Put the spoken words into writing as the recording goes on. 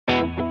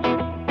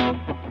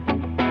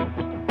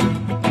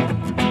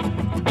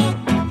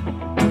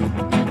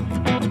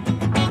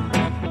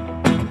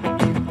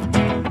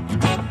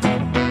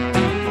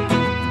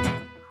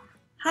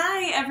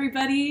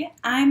everybody,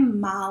 I'm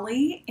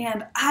Molly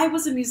and I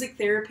was a music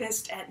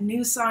therapist at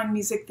New Song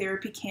Music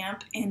Therapy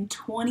Camp in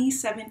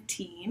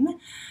 2017.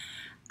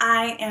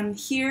 I am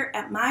here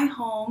at my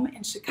home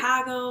in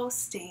Chicago,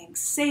 staying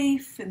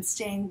safe and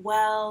staying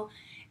well,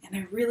 and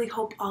I really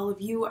hope all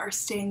of you are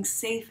staying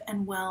safe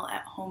and well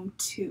at home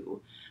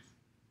too.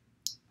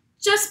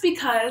 Just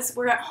because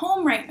we're at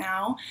home right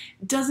now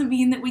doesn't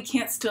mean that we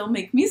can't still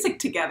make music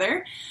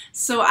together.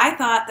 So I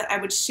thought that I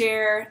would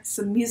share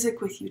some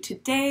music with you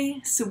today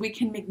so we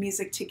can make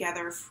music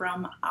together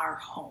from our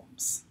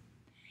homes.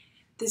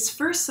 This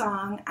first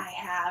song I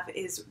have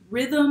is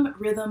Rhythm,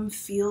 Rhythm,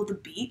 Feel the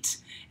Beat.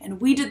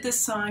 And we did this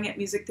song at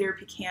Music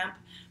Therapy Camp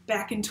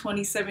back in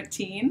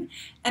 2017.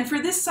 And for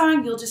this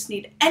song, you'll just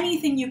need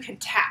anything you can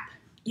tap.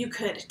 You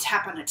could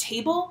tap on a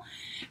table,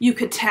 you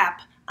could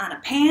tap on a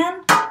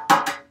pan,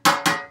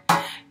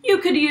 you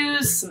could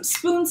use some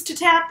spoons to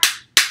tap,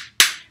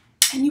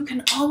 and you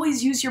can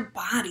always use your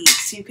body.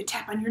 So you could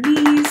tap on your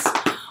knees,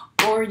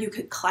 or you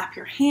could clap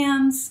your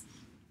hands.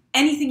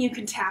 Anything you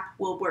can tap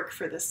will work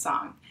for this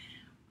song.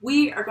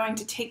 We are going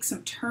to take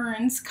some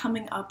turns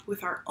coming up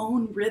with our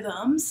own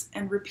rhythms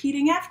and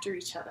repeating after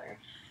each other.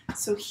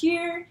 So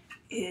here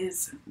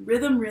is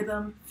Rhythm,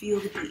 Rhythm, Feel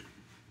the Beat.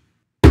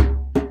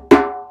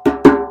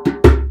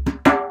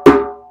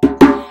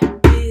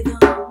 Rhythm,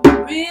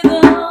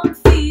 rhythm,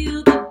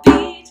 feel the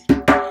beat.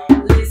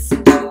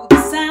 Listen to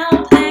the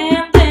sound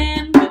and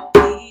then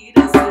repeat. I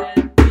said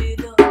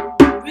rhythm,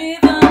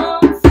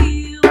 rhythm,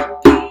 feel the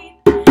beat.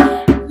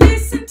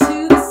 Listen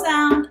to the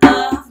sound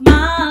of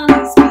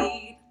Molly's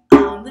feet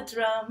on the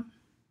drum.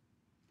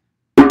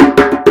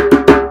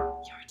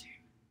 Your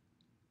turn.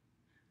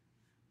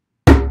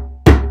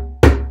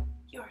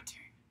 Your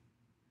turn.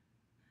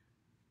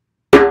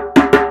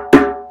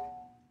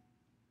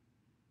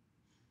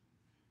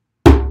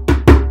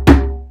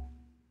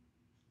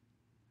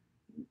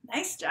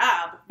 Nice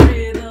job.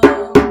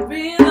 Rhythm,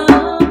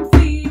 rhythm,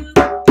 feel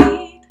the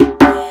beat.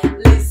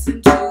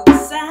 Listen to the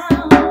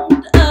sound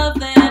of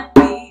that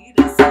beat. I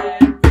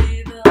said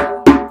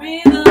rhythm,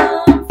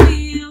 rhythm,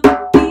 feel the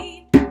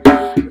beat.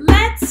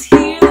 Let's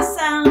hear the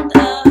sound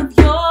of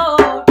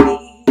your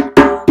beat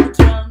on the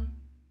drum.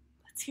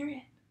 Let's hear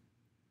it.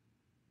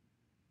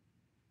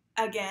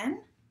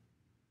 Again.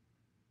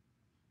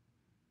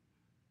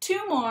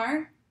 Two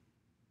more.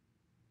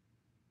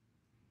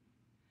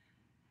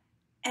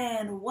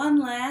 And one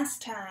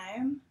last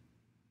time.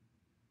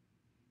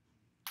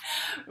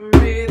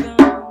 Rhythm,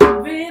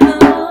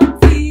 rhythm,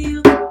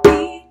 feel the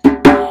beat.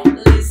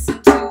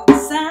 Listen to the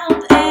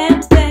sound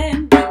and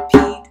then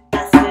repeat. I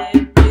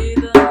said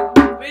rhythm,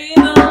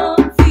 rhythm,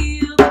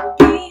 feel the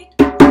beat.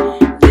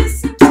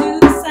 Listen to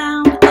the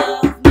sound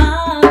of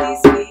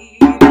Molly's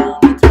feet on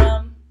the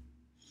drum.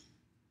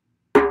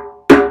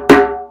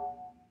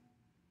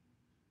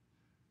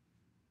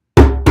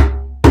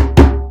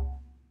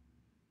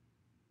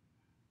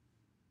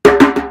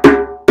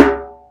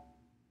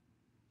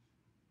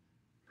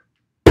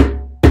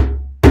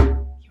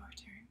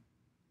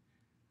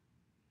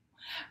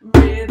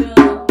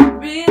 Rhythm,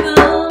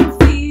 rhythm,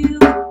 feel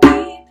the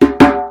beat.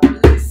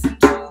 Listen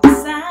to the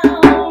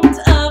sound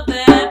of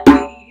that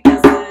beat. I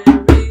said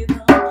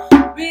rhythm,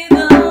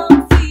 rhythm,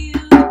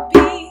 feel the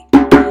beat.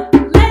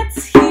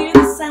 Let's hear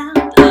the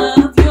sound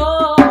of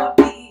your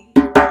beat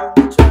on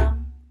the drum.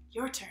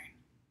 Your turn.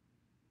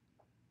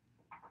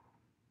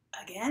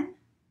 Again.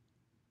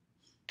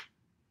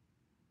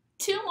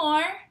 Two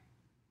more.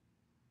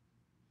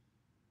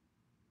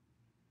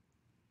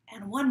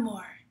 And one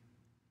more.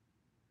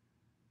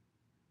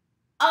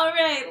 All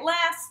right,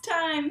 last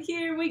time,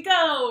 here we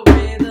go.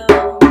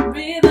 Rhythm,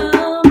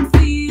 rhythm,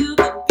 feel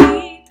the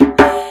beat.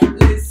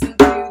 Listen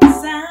to the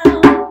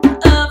sound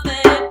of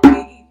that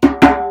beat.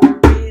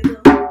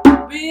 Rhythm,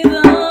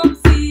 rhythm,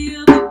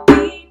 feel the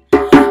beat.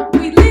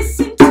 We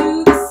listen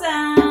to the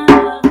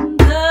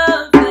sound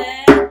of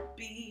that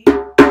beat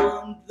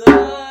on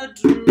the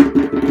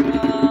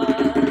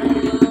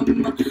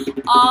drum.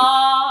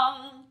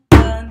 All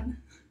done.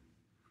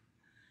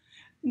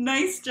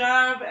 Nice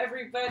job,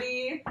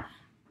 everybody.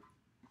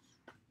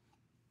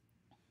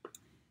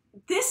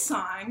 This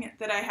song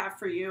that I have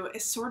for you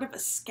is sort of a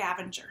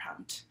scavenger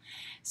hunt.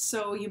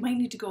 So you might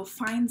need to go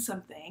find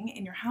something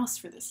in your house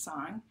for this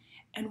song.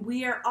 And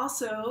we are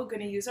also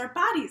going to use our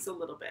bodies a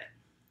little bit.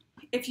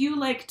 If you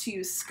like to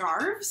use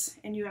scarves,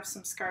 and you have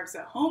some scarves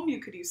at home, you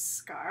could use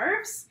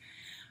scarves.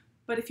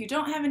 But if you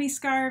don't have any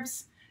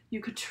scarves, you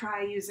could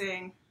try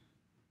using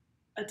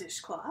a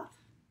dishcloth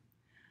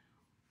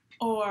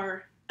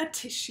or a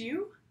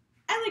tissue.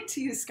 I like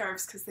to use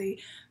scarves because they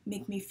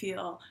make me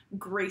feel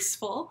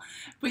graceful,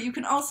 but you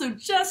can also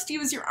just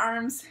use your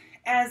arms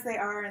as they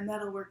are and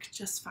that'll work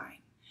just fine.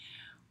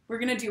 We're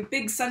gonna do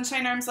big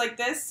sunshine arms like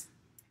this.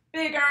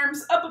 Big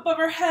arms up above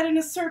our head in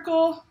a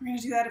circle. We're gonna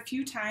do that a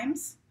few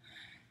times.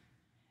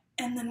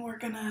 And then we're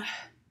gonna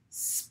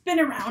spin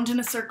around in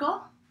a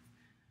circle.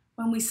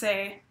 When we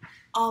say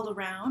all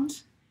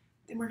around,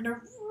 then we're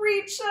gonna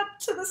reach up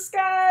to the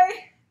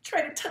sky,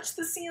 try to touch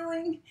the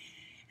ceiling,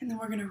 and then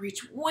we're gonna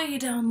reach way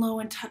down low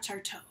and touch our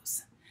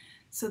toes.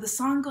 So the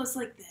song goes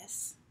like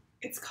this.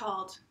 It's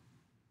called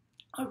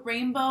A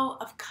Rainbow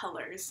of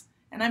Colors,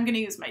 and I'm going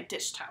to use my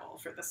dish towel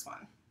for this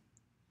one.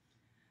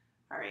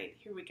 All right,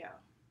 here we go.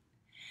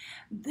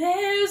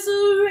 There's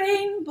a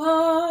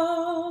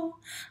rainbow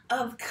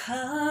of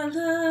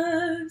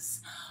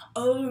colors,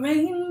 a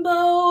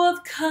rainbow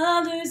of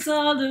colors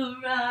all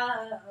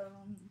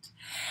around.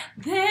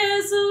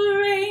 There's a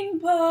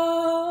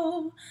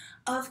rainbow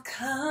of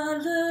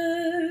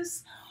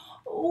colors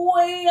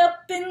way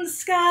up in the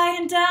sky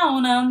and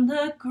down on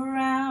the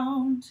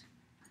ground.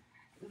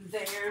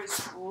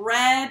 There's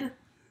red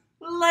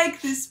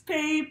like this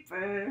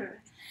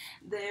paper.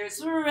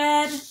 There's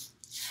red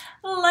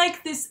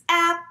like this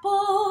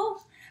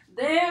apple.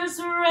 There's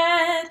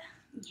red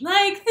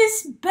like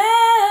this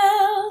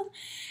bell.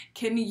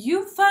 Can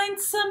you find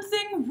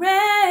something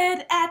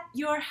red at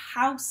your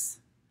house?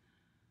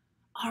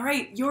 All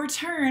right, your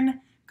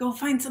turn. Go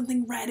find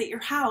something red at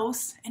your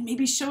house and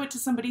maybe show it to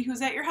somebody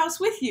who's at your house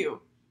with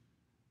you.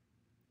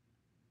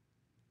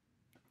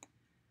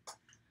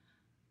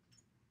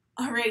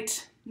 All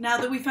right, now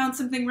that we found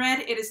something red,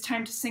 it is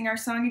time to sing our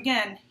song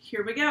again.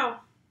 Here we go.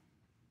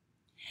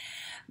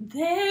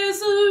 There's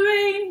a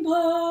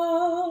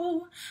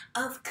rainbow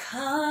of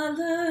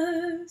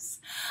colors,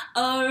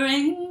 a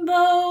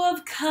rainbow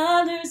of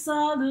colors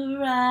all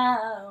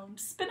around.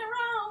 Spin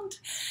around.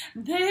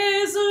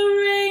 There's a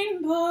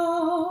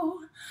rainbow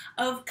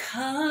of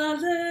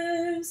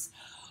colors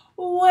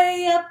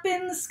way up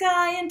in the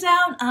sky and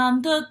down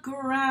on the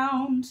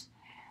ground.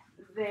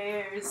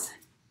 There's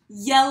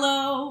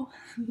yellow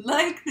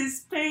like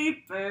this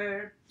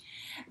paper.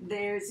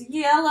 There's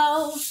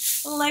yellow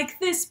like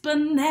this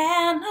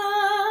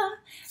banana.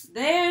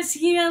 There's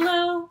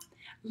yellow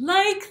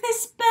like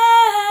this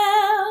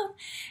bell.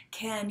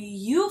 Can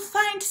you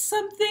find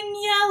something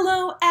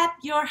yellow at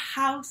your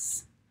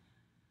house?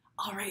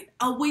 All right,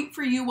 I'll wait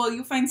for you while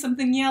you find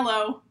something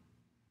yellow.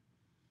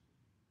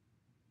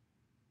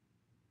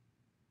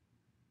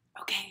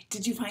 Okay,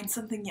 did you find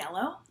something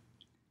yellow?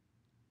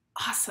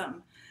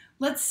 Awesome.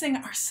 Let's sing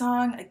our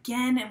song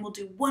again and we'll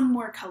do one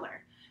more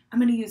color. I'm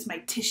going to use my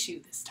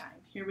tissue this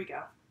time. Here we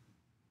go.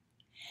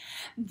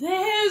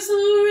 There's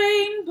a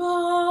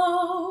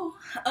rainbow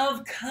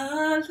of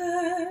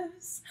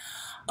colors,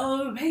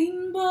 a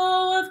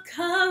rainbow of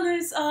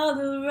colors all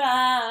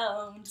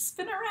around.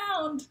 Spin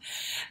around.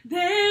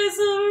 There's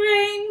a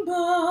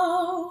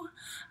rainbow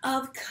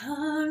of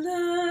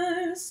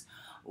colors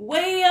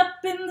way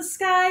up in the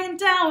sky and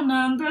down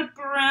on the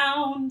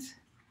ground.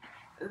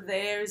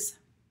 There's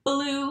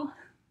blue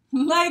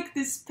like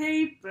this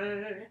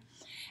paper.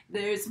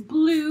 There's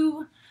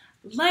blue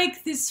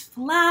like this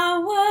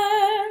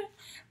flower.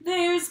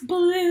 There's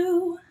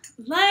blue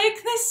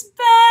like this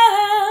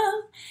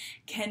bell.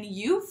 Can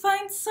you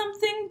find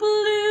something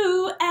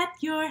blue at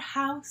your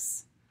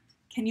house?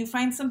 Can you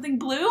find something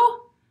blue?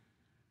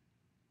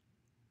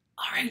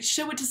 All right,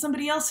 show it to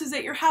somebody else who's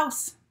at your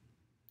house.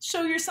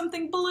 Show your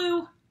something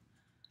blue.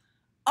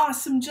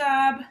 Awesome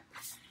job.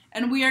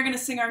 And we are going to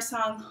sing our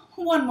song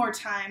one more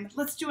time.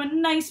 Let's do a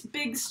nice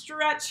big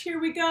stretch. Here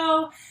we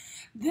go.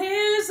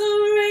 There's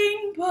a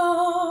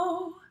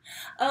rainbow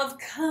of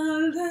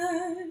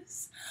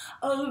colors,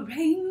 a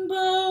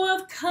rainbow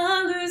of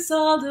colors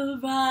all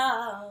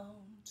around.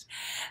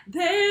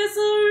 There's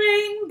a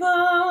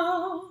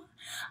rainbow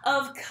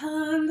of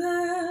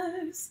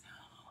colors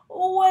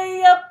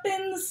way up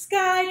in the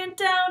sky and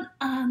down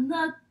on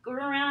the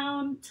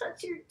ground.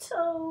 Touch your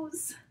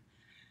toes.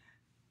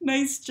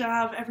 Nice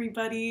job,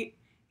 everybody.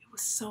 It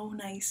was so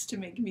nice to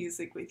make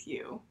music with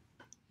you.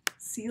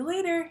 See you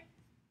later.